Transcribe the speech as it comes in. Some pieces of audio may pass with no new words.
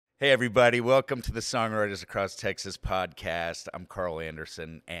Hey, everybody. Welcome to the Songwriters Across Texas podcast. I'm Karl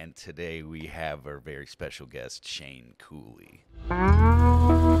Anderson, and today we have our very special guest, Shane Cooley.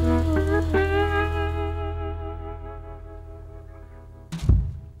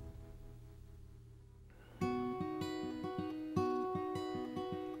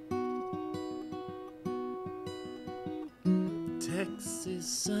 Texas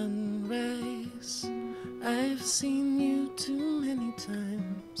sunrise, I've seen you too many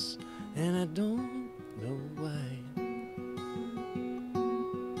times, and I don't know why.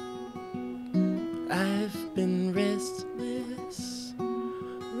 I've been restless,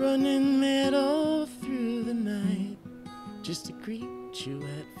 running mad all through the night, just to greet you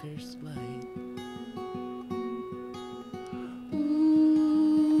at first light.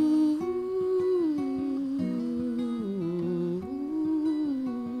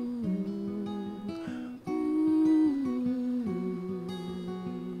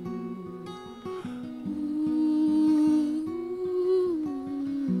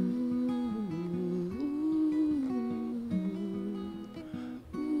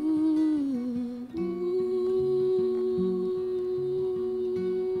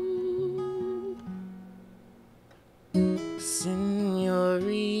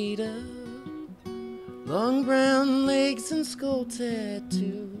 Senorita, long brown legs and skull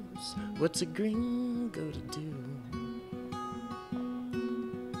tattoos, what's a gringo to do?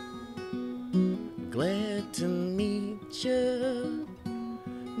 Glad to meet you.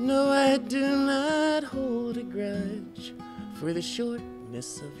 No, I do not hold a grudge for the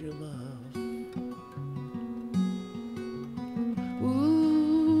shortness of your love.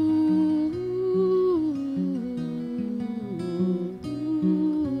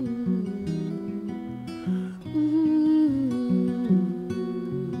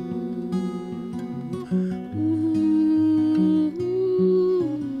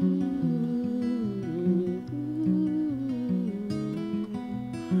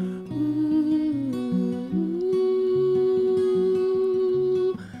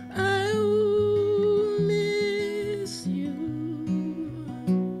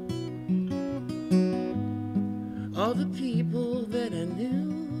 All the people that I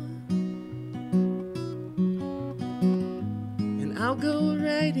knew, and I'll go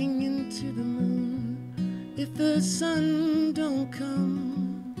riding into the moon if the sun don't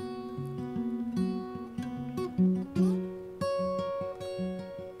come.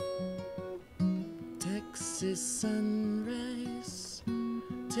 Texas sunrise,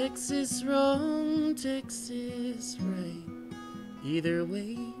 Texas wrong, Texas right. Either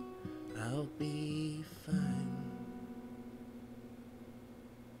way, I'll be fine.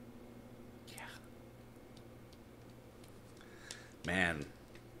 Man,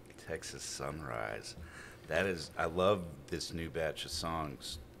 Texas Sunrise. That is, I love this new batch of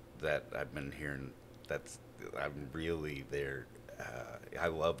songs that I've been hearing. I'm really there. I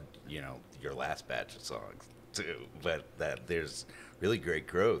love, your last batch of songs too, but there's really great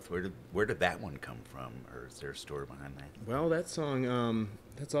growth. Where did that one come from, or is there a story behind that? Well, that song,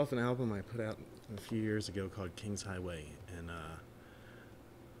 that's off an album I put out a few years ago called King's Highway, and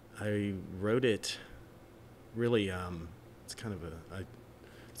I wrote it really, it's kind of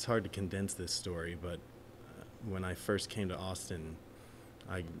it's hard to condense this story, but when I first came to Austin,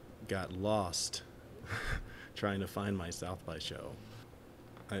 I got lost trying to find my South by show.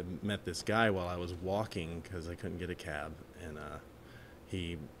 I met this guy while I was walking because I couldn't get a cab, and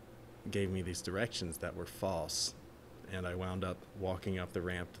he gave me these directions that were false, and I wound up walking up the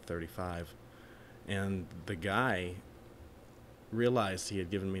ramp to 35, and the guy realized he had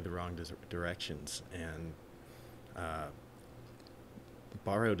given me the wrong directions, and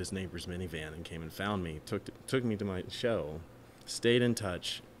borrowed his neighbor's minivan and came and found me, took me to my show, stayed in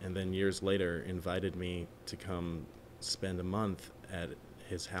touch, and then years later invited me to come spend a month at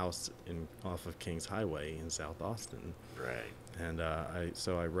his house off of King's Highway in South Austin. Right. And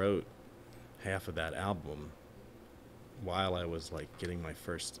so I wrote half of that album while I was like getting my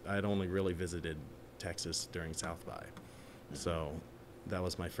first. I'd only really visited Texas during South by, so that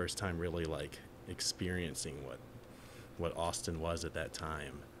was my first time really like experiencing what Austin was at that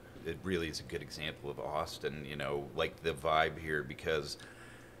time. It really is a good example of Austin, like the vibe here, because,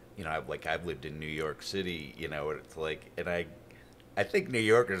 I've lived in New York City, it's like, and I think New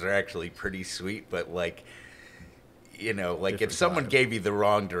Yorkers are actually pretty sweet, but like, Different if someone vibe. gave you the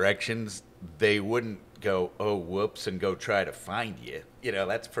wrong directions, they wouldn't go, oh, whoops, and go try to find you.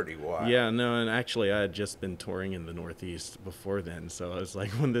 That's pretty wild. Yeah, no, and actually I had just been touring in the Northeast before then, so I was like,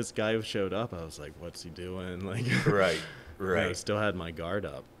 when this guy showed up, I was like, what's he doing? Like, Right. I still had my guard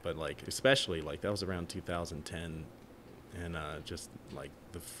up, but like, especially like that was around 2010, and just like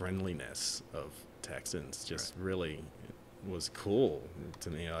the friendliness of Texans just really was cool to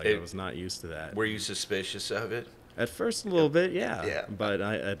me. Like, I was not used to that. Were you suspicious of it? At first, a little bit, yeah. Yeah. But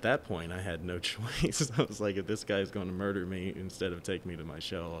at that point, I had no choice. I was like, if this guy's going to murder me instead of take me to my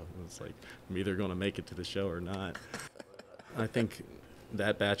show, I was like, I'm either going to make it to the show or not. I think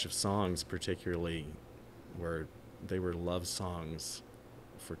that batch of songs particularly they were love songs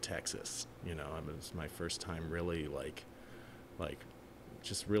for Texas. You know, it was my first time really like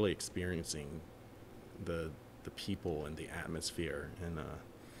just really experiencing the people and the atmosphere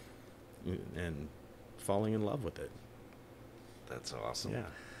and falling in love with it. That's awesome. Yeah.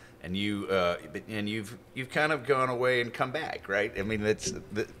 And you've kind of gone away and come back, right? I mean,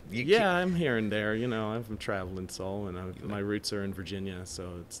 I'm here and there. You know, I'm a traveling soul, and my roots are in Virginia,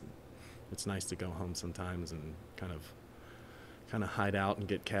 so it's nice to go home sometimes and kind of hide out and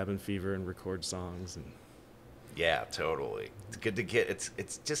get cabin fever and record songs. And yeah, totally. It's good to get.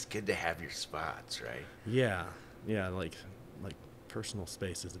 It's just good to have your spots, right? Yeah, like personal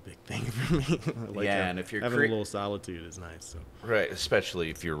space is a big thing for me. And if you're having a little solitude is nice. So. Right, especially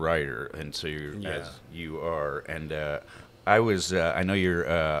if you're a writer, and so as you are. And I know you're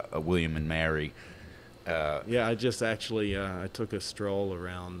a William and Mary. I just actually I took a stroll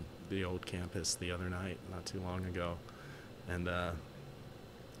around the old campus the other night, not too long ago, and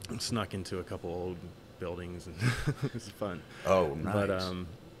snuck into a couple old buildings, and it was fun. Oh, nice. But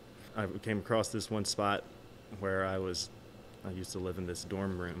I came across this one spot where I used to live in this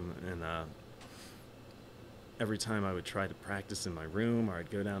dorm room, and every time I would try to practice in my room, or I'd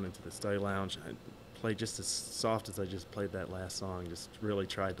go down into the study lounge, I'd play just as soft as I just played that last song, just really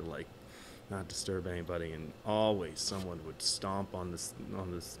tried to not disturb anybody, and always someone would stomp on this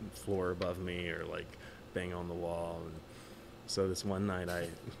floor above me, or bang on the wall. And so this one night I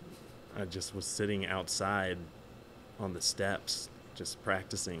just was sitting outside on the steps just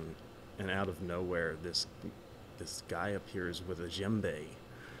practicing, and out of nowhere this guy appears with a djembe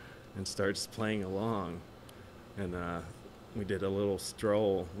and starts playing along, and we did a little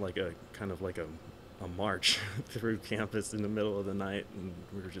stroll, like a march through campus in the middle of the night, and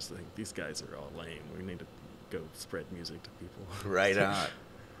we were just like, these guys are all lame, we need to go spread music to people. Right on.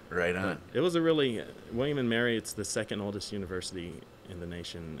 It was William and Mary, it's the second oldest university in the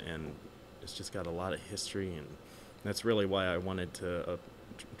nation, and it's just got a lot of history, and that's really why I wanted to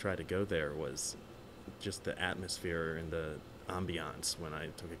try to go there, was just the atmosphere and the ambiance when I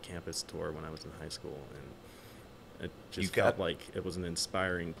took a campus tour when I was in high school, and it just felt like it was an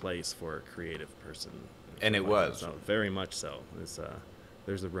inspiring place for a creative person. And it was. So, very much so.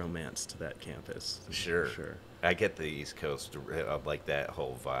 There's a romance to that campus. Sure. I get the East Coast, like that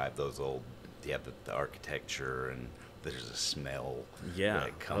whole vibe, those old, the architecture, and there's a smell. Yeah.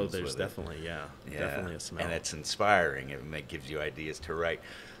 That comes there's with definitely, it. definitely a smell. And it's inspiring. It gives you ideas to write.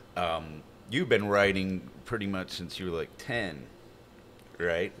 You've been writing pretty much since you were like 10,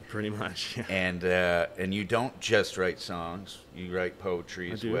 right? Pretty much, yeah. And you don't just write songs; you write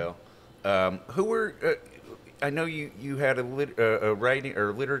poetry as well. Who were? I know you had a writing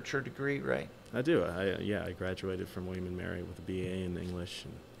or literature degree, right? I do. I graduated from William and Mary with a BA in English.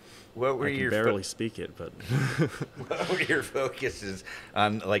 And what were I can barely speak it, but what were your focuses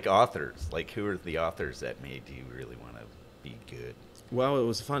on, authors? Who are the authors that made you really want to be good? Well, it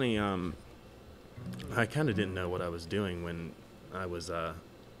was funny. I kind of didn't know what I was doing when I was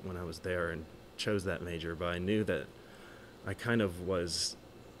there and chose that major, but I knew that I kind of was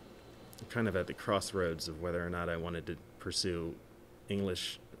at the crossroads of whether or not I wanted to pursue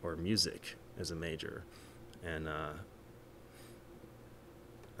English or music as a major. And I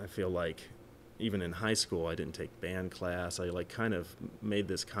feel like even in high school I didn't take band class. I kind of made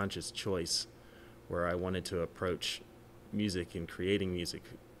this conscious choice where I wanted to approach music and creating music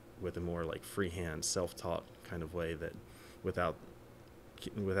with a more freehand, self-taught kind of way, that without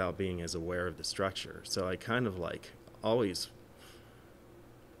being as aware of the structure. So I kind of I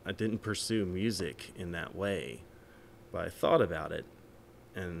didn't pursue music in that way, but I thought about it,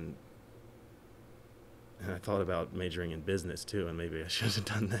 and I thought about majoring in business too, and maybe I should have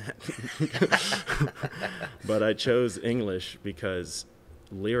done that. But I chose English because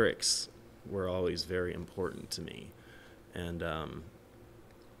lyrics were always very important to me, and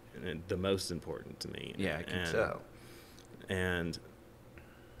the most important to me. Yeah, I can tell. And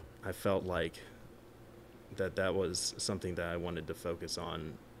I felt like that was something that I wanted to focus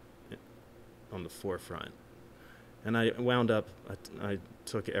on the forefront. And I wound up, I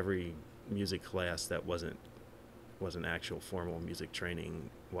took every music class that wasn't actual formal music training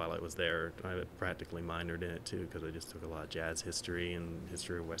while I was there. I practically minored in it too, because I just took a lot of jazz history and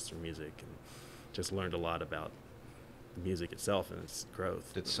history of Western music, and just learned a lot about the music itself and its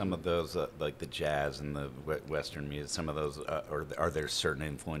growth. Did some of those, like the jazz and the Western music, some of those, or are there certain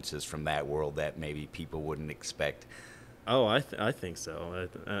influences from that world that maybe people wouldn't expect? Oh, I think so.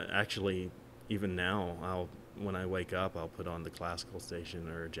 Actually, even now, when I wake up, I'll put on the classical station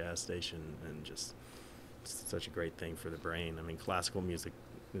or a jazz station, and just it's such a great thing for the brain. I mean, classical music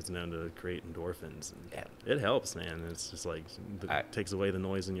is known to create endorphins, and Yeah. it helps, man. It's just like takes away the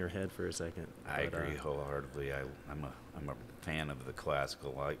noise in your head for a second. I agree wholeheartedly. I'm a fan of the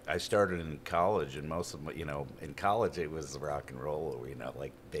classical. I started in college, and most of my, in college it was rock and roll,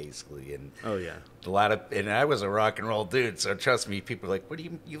 like basically, and Oh yeah. and I was a rock and roll dude. So trust me, people are like, "What do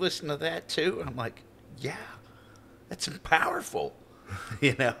you listen to that too?" And I'm like, "Yeah, that's powerful."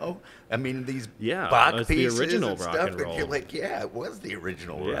 I mean, these Bach it's pieces the original and rock stuff, and roll. you're like, yeah, it was the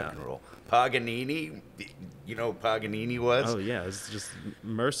original Yeah. rock and roll. Paganini, you know who Paganini was? Oh yeah, it's just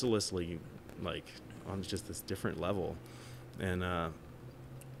mercilessly like on just this different level. And I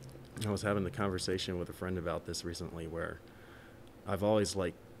was having the conversation with a friend about this recently, where I've always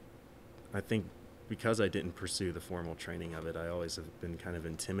I think because I didn't pursue the formal training of it, I always have been kind of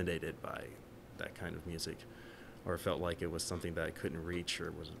intimidated by that kind of music, or felt like it was something that I couldn't reach,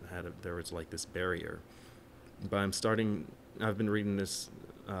 or there was like this barrier. But I've been reading this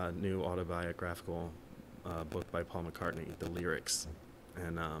new autobiographical book by Paul McCartney, The Lyrics,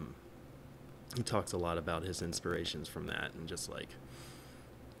 and he talks a lot about his inspirations from that, and just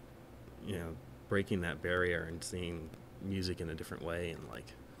breaking that barrier and seeing music in a different way, and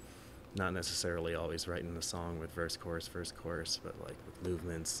not necessarily always writing the song with verse chorus, but with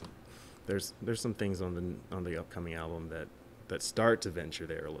movements. There's some things on the upcoming album that start to venture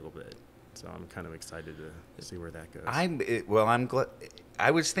there a little bit. So I'm kind of excited to see where that goes. I'm glad.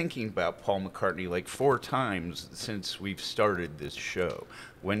 I was thinking about Paul McCartney 4 times since we've started this show.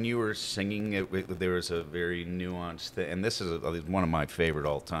 When you were singing it, there was a very nuanced thing, and this is one of my favorite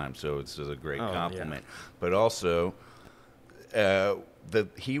all time. So it's a great compliment. Yeah. But also,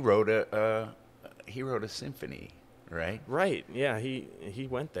 he wrote a symphony. Right. Yeah, he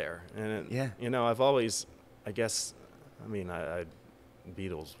went there, and I've always, I guess,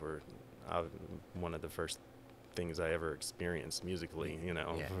 Beatles were one of the first things I ever experienced musically,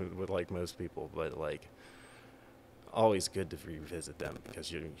 with most people, but always good to revisit them,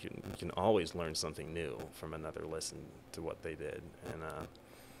 because you can always learn something new from another listen to what they did, and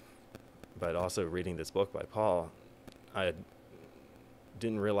but also reading this book by Paul, I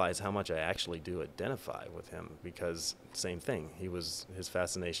didn't realize how much I actually do identify with him, because same thing, his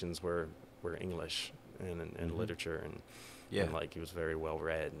fascinations were English and mm-hmm. literature, and he was very well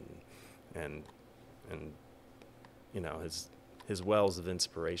read, and his wells of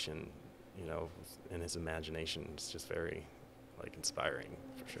inspiration, and his imagination is just very inspiring,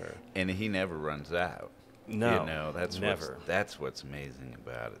 for sure. And he never runs out. No, that's never. That's what's amazing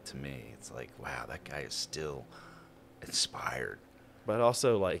about it to me. It's like, wow, that guy is still inspired. But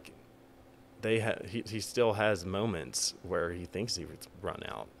also, he still has moments where he thinks he's run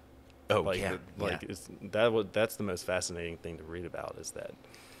out. Oh, That's the most fascinating thing to read about, is that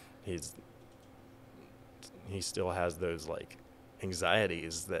he still has those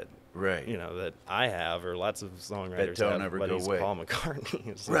anxieties that that I have, or lots of songwriters that don't have, ever but go he's away. Paul McCartney.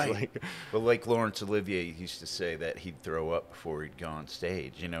 It's But Laurence Olivier used to say that he'd throw up before he'd go on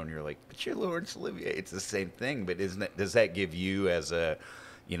stage, and you're like, but you're Laurence Olivier. It's the same thing. But does that give you as a,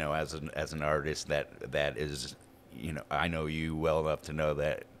 as an artist that is, I know you well enough to know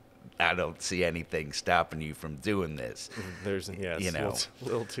that I don't see anything stopping you from doing this. It's a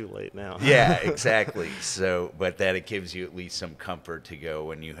little too late now. Yeah, exactly. So, but that it gives you at least some comfort to go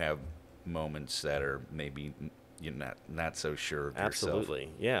when you have moments that are maybe you're not so sure of yourself.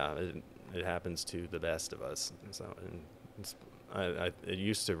 Absolutely, yeah. It happens to the best of us. So, it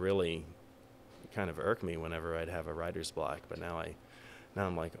used to really kind of irk me whenever I'd have a writer's block, but now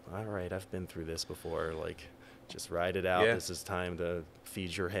I'm like, all right, I've been through this before. Just ride it out. Yeah. This is time to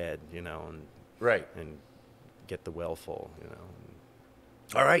feed your head, and and get the well full,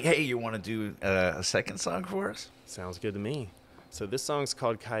 All right, hey, you want to do a second song for us? Sounds good to me. So this song's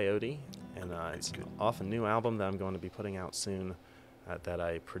called Coyote, and it's off a new album that I'm going to be putting out soon, that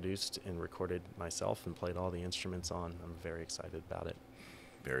I produced and recorded myself and played all the instruments on. I'm very excited about it.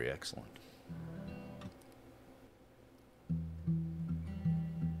 Very excellent.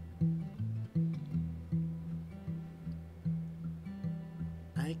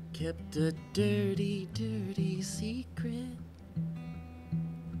 I kept a dirty, dirty secret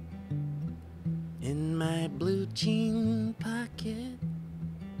in my blue jean pocket.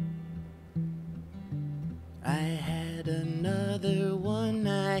 I had another one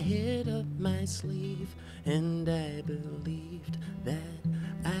I hid up my sleeve, and I believed that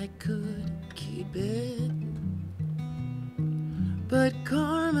I could keep it. But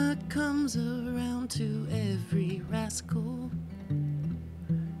karma comes around to every rascal,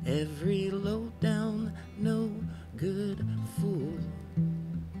 every low-down, no-good fool.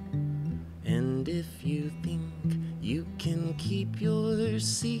 And if you think you can keep your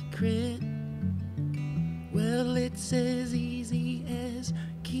secret, well, it's as easy as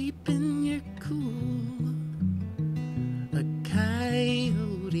keeping your cool. A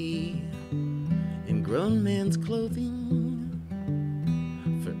coyote in grown man's clothing,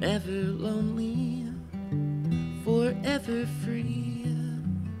 forever lonely, forever free,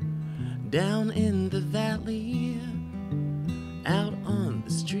 down in the valley, out on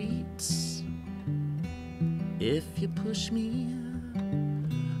the streets. If you push me,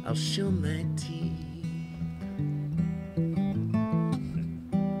 I'll show my teeth.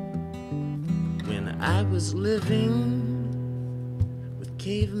 When I was living with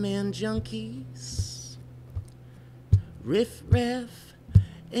caveman junkies, riff-raff,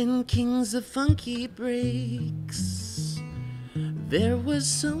 and kings of funky breaks, there was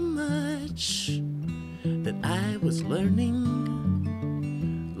so much that I was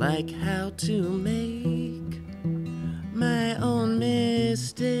learning, like how to make my own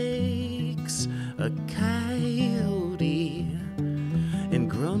mistakes. A coyote in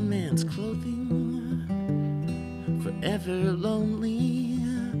grown man's clothing, forever lonely,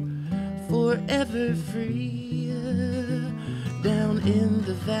 forever free, down in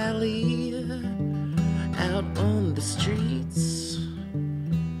the valley, out on the streets.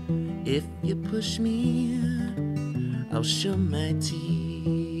 If you push me, I'll show my teeth.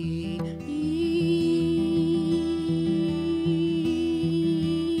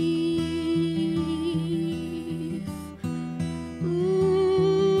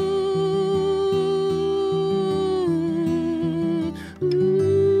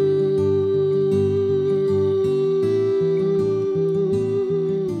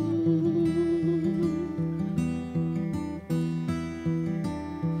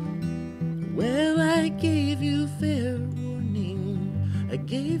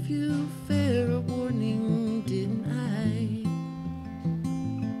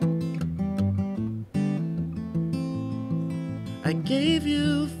 I gave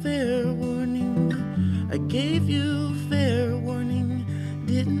you fair warning. I gave you fair warning,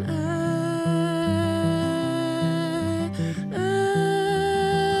 didn't I?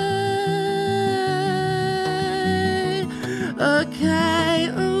 A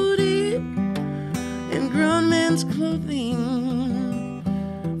coyote in grown man's clothing,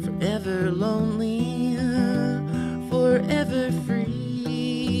 forever lonely, forever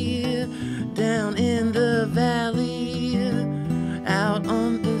free, down in the valley, out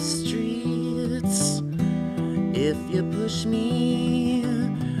on the streets. If you push me,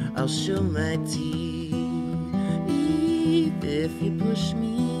 I'll show my teeth. If you push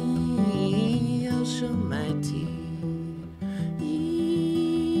me, I'll show my teeth.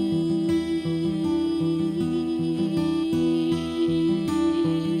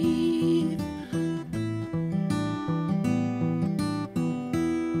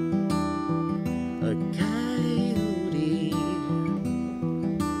 A coyote.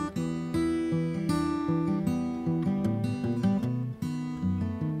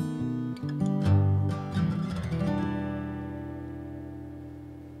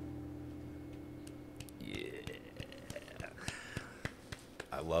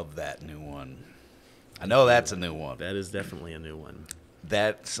 I love that new one. I know that's a new one. That is definitely a new one.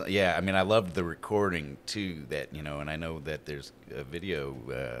 That's, yeah, I mean, I loved the recording too, that, you know, and I know that there's a video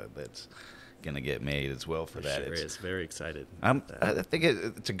that's going to get made as well for that. Sure is. Very excited. I think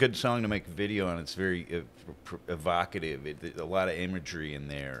it's a good song to make a video on. It's very evocative. A lot of imagery in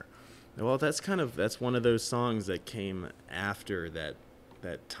there. Well, that's one of those songs that came after that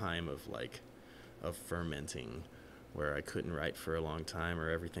time of fermenting, where I couldn't write for a long time, or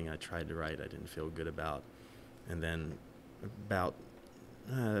everything I tried to write I didn't feel good about. And then about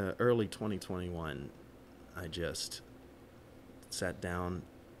early 2021, I just sat down,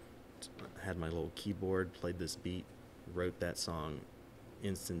 had my little keyboard, played this beat, wrote that song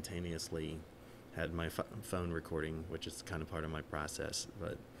instantaneously, had my phone recording, which is kind of part of my process,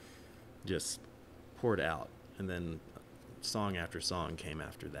 but just poured out. And then song after song came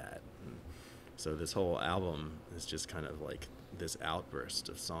after that. And so this whole album is just kind of like this outburst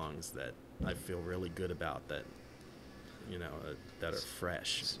of songs that I feel really good about, that, you know, that are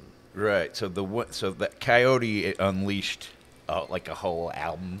fresh. Right. So that Coyote unleashed like a whole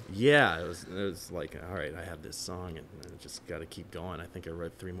album. Yeah, it was like, all right, I have this song, and I just got to keep going. I think I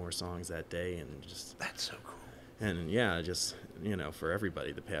wrote 3 more songs that day, and just That's so cool. and yeah, just for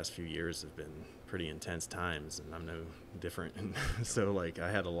everybody, the past few years have been pretty intense times, and I'm no different. And so like I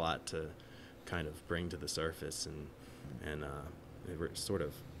had a lot to kind of bring to the surface, and they were sort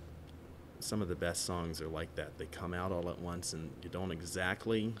of, some of the best songs are like that. They come out all at once, and you don't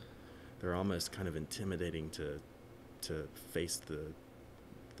exactly. They're almost kind of intimidating to face the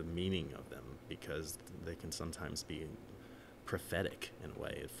meaning of them, because they can sometimes be prophetic in a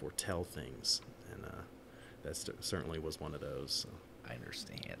way, foretell things, and that certainly was one of those. So. I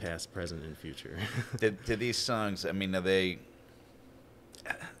understand. Past, present, and future. Do these songs, I mean, are they...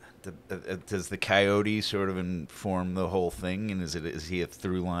 does the Coyote sort of inform the whole thing, and is he a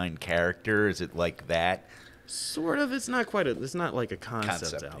through-line character? Is it like that? Sort of. It's not quite it's not like a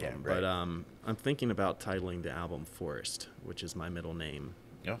concept album, yeah, right. but I'm thinking about titling the album Forest, which is my middle name.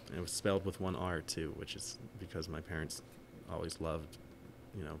 Yeah. And it was spelled with 1 R too, which is because my parents always loved,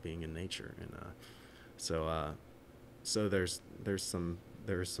 being in nature, and so there's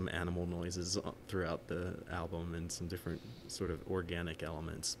some animal noises throughout the album and some different sort of organic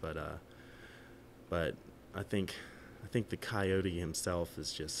elements, but I think the Coyote himself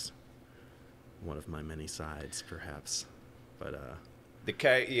is just one of my many sides, perhaps, but The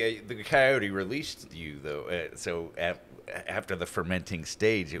Coyote released you though, so after the fermenting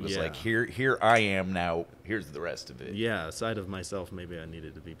stage, it was like, here I am now. Here's the rest of it. Yeah, a side of myself maybe I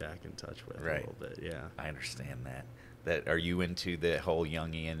needed to be back in touch with a little bit. Yeah, I understand that. Are you into the whole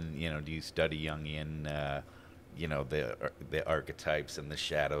Jungian? Do you study Jungian? The archetypes and the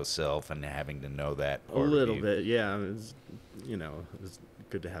shadow self, and having to know that a little bit. Yeah, it's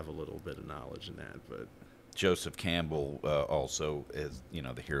good to have a little bit of knowledge in that, but. Joseph Campbell also is,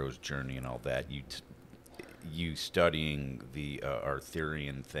 the hero's journey and all that. You studying the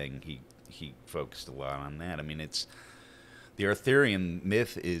Arthurian thing, he focused a lot on that. I mean, the Arthurian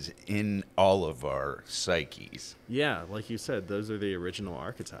myth is in all of our psyches. Yeah, like you said, those are the original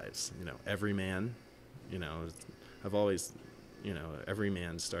archetypes. Every man, I've always, every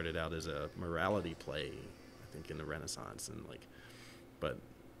man started out as a morality play, I think, in the Renaissance, but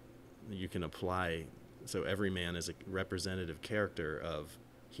you can apply. So every man is a representative character of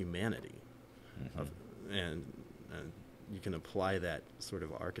humanity, and you can apply that sort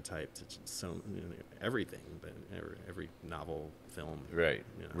of archetype to everything, but every novel, film. Right,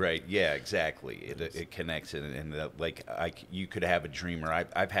 right, yeah, exactly. It connects, and you could have a dream, or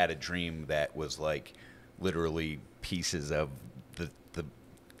I've had a dream that was like literally pieces of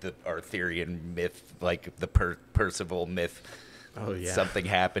the Arthurian myth, like the Percival myth. Oh yeah. Something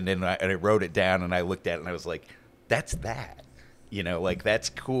happened, and I wrote it down, and I looked at it, and I was like, "That's that." That's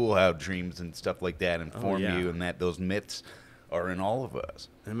cool how dreams and stuff like that inform you, and that those myths are in all of us.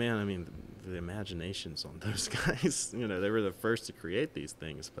 And man, I mean, the imaginations on those guys. They were the first to create these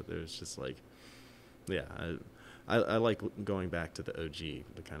things, but there's just like, yeah, I like going back to the OG,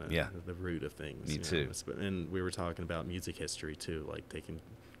 the kind of the root of things. Me too. And we were talking about music history too, like taking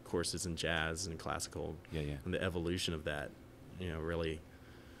courses in jazz and classical, and the evolution of that. Really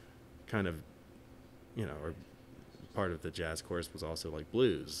kind of, or part of the jazz course was also like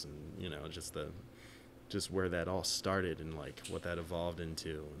blues, and, just where that all started and like what that evolved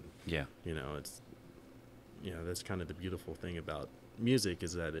into. And, it's, that's kind of the beautiful thing about music,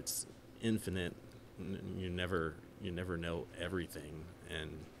 is that it's infinite. You never know everything, and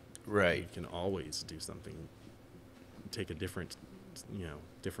you can always do something, take a different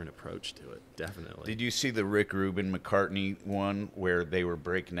approach to it. Definitely. Did you see the Rick Rubin McCartney one where they were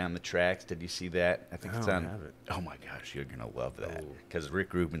breaking down the tracks? Did you see that? I think it's on. Haven't. Oh my gosh, you're gonna love that, because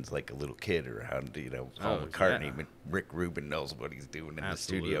Rick Rubin's like a little kid around, Paul McCartney, but Rick Rubin knows what he's doing in the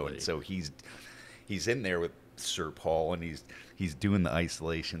studio, and so he's in there with Sir Paul, and he's doing the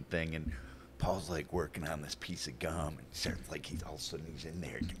isolation thing, and Paul's like working on this piece of gum, and starts like all of a sudden he's in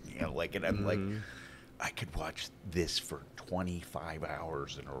there, and I'm like, I could watch this for 25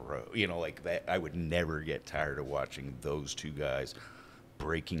 hours in a row. Like that. I would never get tired of watching those two guys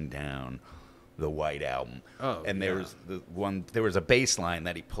breaking down the White Album. Oh, and there was a bass line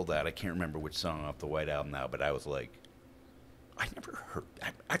that he pulled out. I can't remember which song off the White Album now, but I was like,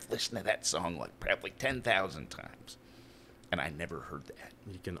 I've listened to that song like probably 10,000 times, and I never heard that.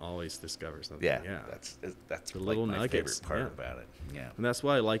 You can always discover something. Yeah. That's the like little my nuggets, favorite part about it. Yeah. And that's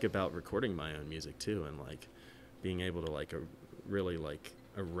what I like about recording my own music too, and like being able to like really like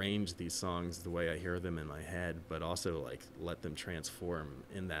arrange these songs the way I hear them in my head, but also like let them transform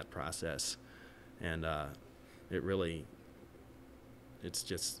in that process. And it's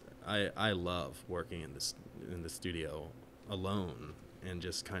just I love working in the studio alone and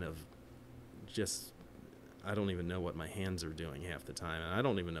just kind of I don't even know what my hands are doing half the time, and I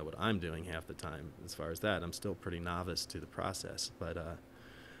don't even know what I'm doing half the time. As far as that, I'm still pretty novice to the process, but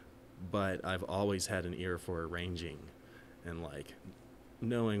I've always had an ear for arranging and like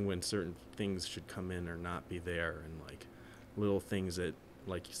knowing when certain things should come in or not be there, and like little things that,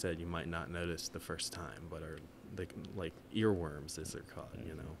 like you said, you might not notice the first time, but are like earworms, as they're called,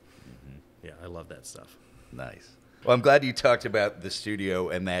 you know. Mm-hmm. Yeah, I love that stuff. Nice. Well, I'm glad you talked about the studio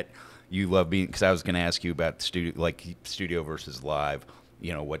and that you love being, because I was going to ask you about studio versus live.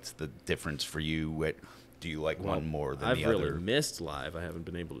 You know, what's the difference for you? What do you like one more than the other? I've really missed live. I haven't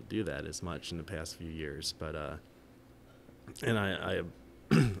been able to do that as much in the past few years, but and I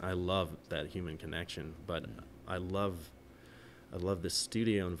I love that human connection, but I love the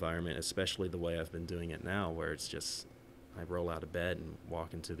studio environment, especially the way I've been doing it now, where it's just I roll out of bed and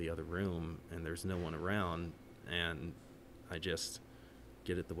walk into the other room and there's no one around, and I just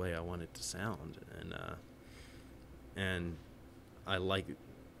get it the way I want it to sound, and I like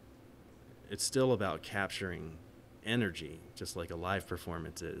it's still about capturing energy, just like a live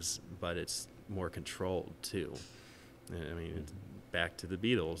performance is, but it's more controlled too. I mean, it's back to the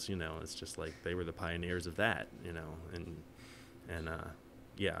Beatles, you know, it's just like they were the pioneers of that, you know, and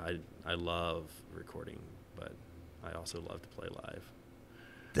yeah, I love recording, but I also love to play live.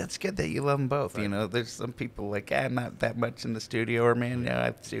 That's good that you love them both. Right. You know, there's some people like, I'm not that much in the studio, or man, I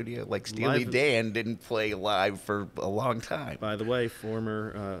have studio. Like Steely Dan didn't play live for a long time. By the way,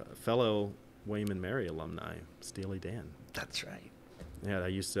 former fellow William and Mary alumni, Steely Dan. That's right. Yeah, I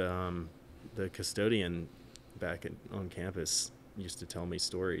used to, the custodian back on campus used to tell me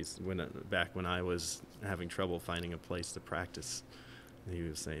stories back when I was having trouble finding a place to practice.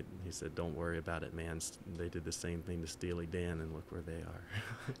 He said, "Don't worry about it, man. They did the same thing to Steely Dan, and look where they are."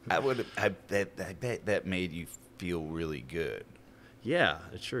 I bet that made you feel really good. Yeah,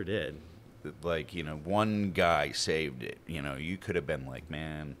 it sure did. Like, you know, one guy saved it. You know, you could have been like,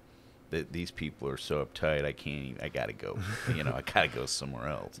 man, these people are so uptight. I gotta go. You know, I gotta go somewhere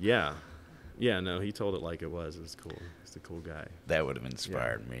else. Yeah. Yeah, no, he told it like it was. It was cool. He's a cool guy. That would have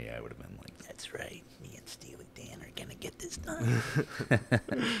inspired me. I would have been like, that's right. Me and Steely Dan are going to get this done.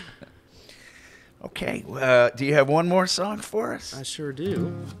 Okay. Do you have one more song for us? I sure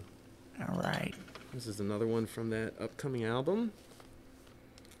do. All right. This is another one from that upcoming album.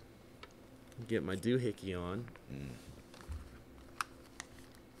 Get my doohickey on.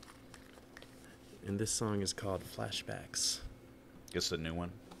 And this song is called Flashbacks. Just a new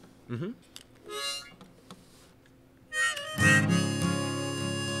one? Mm-hmm.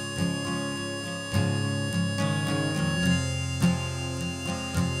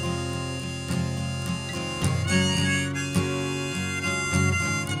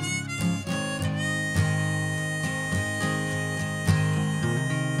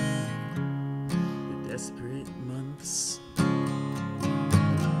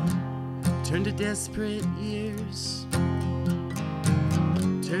 Turned to desperate years, turned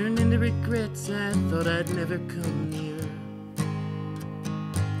into regrets I thought I'd never come near.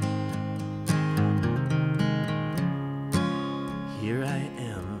 Here I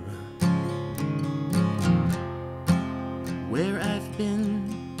am, where I've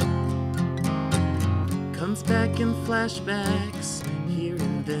been, comes back in flashbacks here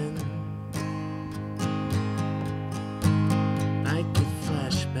and then. I get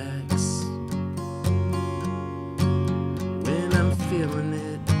flashbacks feeling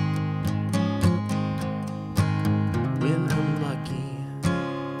it, when I'm lucky.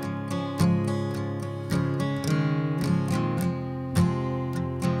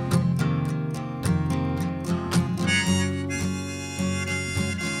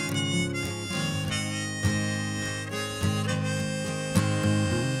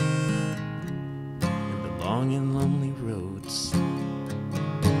 In the long and lonely roads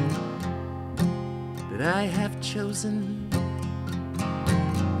that I have chosen,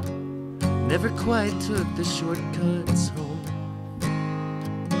 never quite took the shortcuts home.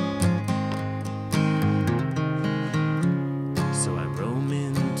 So I roam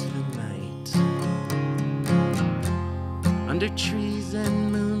into the night, under trees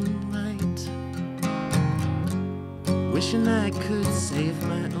and moonlight, wishing I could save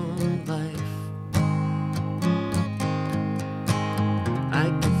my own life. I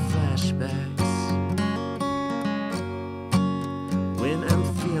get flashbacks when I'm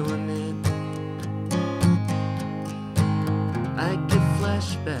feeling it. I get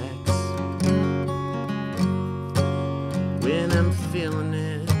flashbacks when I'm feeling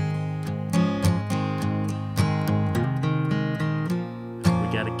it. We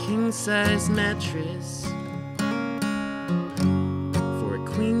got a king-size mattress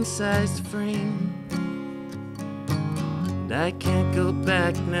queen-sized frame. And I can't go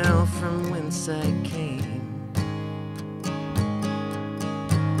back now from whence I came.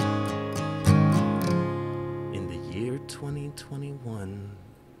 In the year 2021,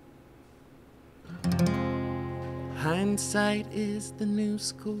 hindsight is the new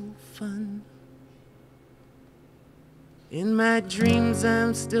school fun. In my dreams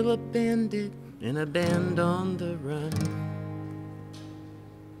I'm still a bandit in a band on the run.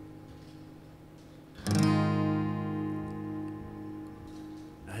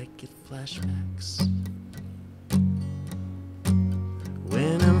 I get flashbacks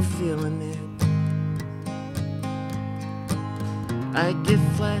when I'm feeling it. I get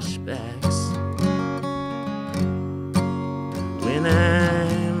flashbacks when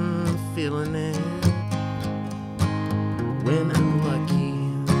I'm feeling it. When I'm lucky,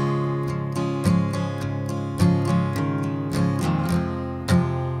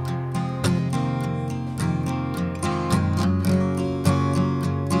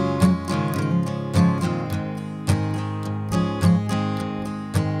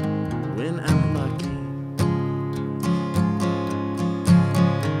 when I'm lucky.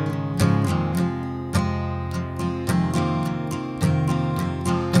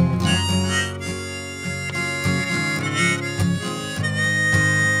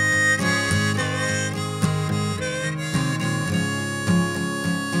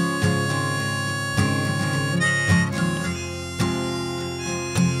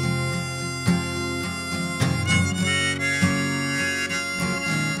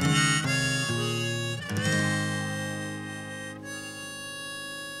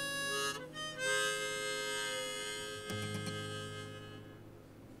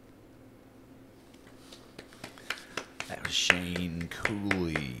 That was Shane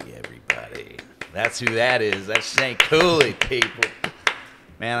Cooley, everybody. That's who that is. That's Shane Cooley, people.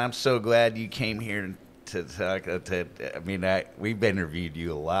 Man, I'm so glad you came here to talk. We've interviewed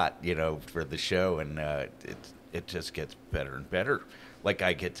you a lot, for the show, and it just gets better and better. Like,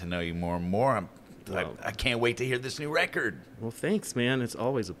 I get to know you more and more. I can't wait to hear this new record. Well, thanks, man. It's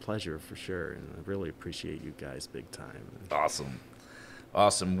always a pleasure, for sure, and I really appreciate you guys big time.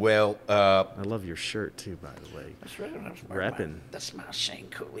 Awesome. Well, I love your shirt, too, by the way. that's right. Reppin'. That's my Shane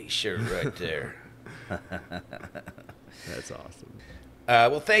Cooley shirt right there. That's awesome.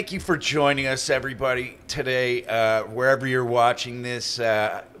 Well, thank you for joining us, everybody, today. Wherever you're watching this,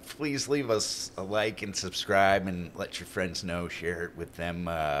 please leave us a like and subscribe and let your friends know. Share it with them.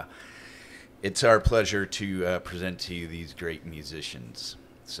 It's our pleasure to present to you these great musicians.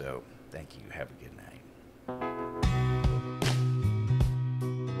 So thank you. Have a good night.